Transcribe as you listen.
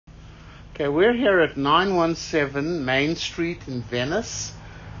Okay, we're here at 917 Main Street in Venice.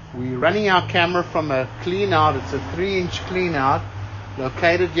 We're running our camera from a clean out. It's a 3-inch clean out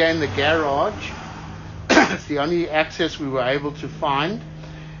located here in the garage. It's the only access we were able to find.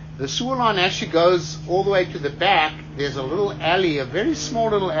 The sewer line actually goes all the way to the back. There's a little alley, a very small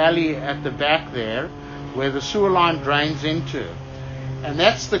little alley at the back there where the sewer line drains into. And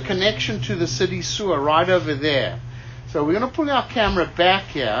that's the connection to the city sewer right over there. So we're going to pull our camera back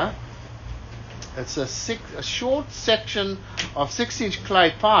here. It's a short section of 6-inch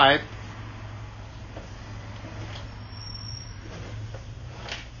clay pipe.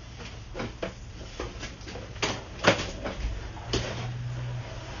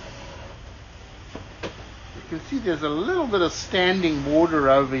 You can see there's a little bit of standing water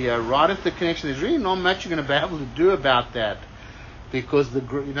over here right at the connection. There's really not much you're going to be able to do about that because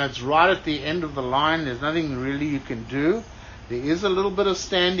it's right at the end of the line. There's nothing really you can do. There is a little bit of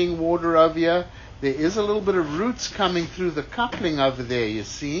standing water over here. There is a little bit of roots coming through the coupling over there, you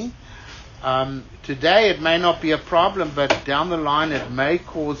see. Today it may not be a problem, but down the line it may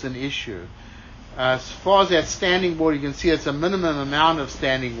cause an issue. As far as that standing water, you can see it's a minimum amount of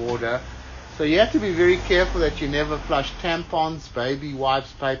standing water. So you have to be very careful that you never flush tampons, baby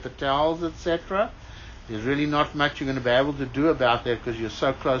wipes, paper towels, etc. There's really not much you're going to be able to do about that because you're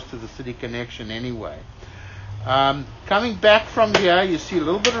so close to the city connection anyway. Coming back from here, you see a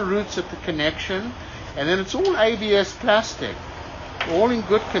little bit of roots at the connection, and then it's all ABS plastic, all in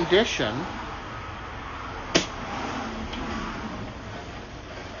good condition.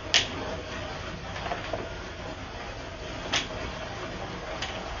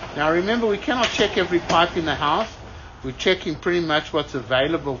 Now remember, we cannot check every pipe in the house. We're checking pretty much what's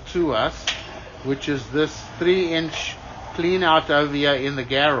available to us, which is this 3-inch clean out over here in the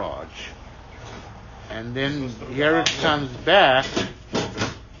garage. And then here it comes back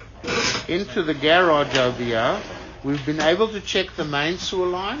into the garage over here. We've been able to check the main sewer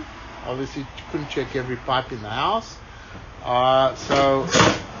line. Obviously, couldn't check every pipe in the house. So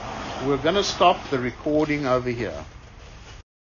we're going to stop the recording over here.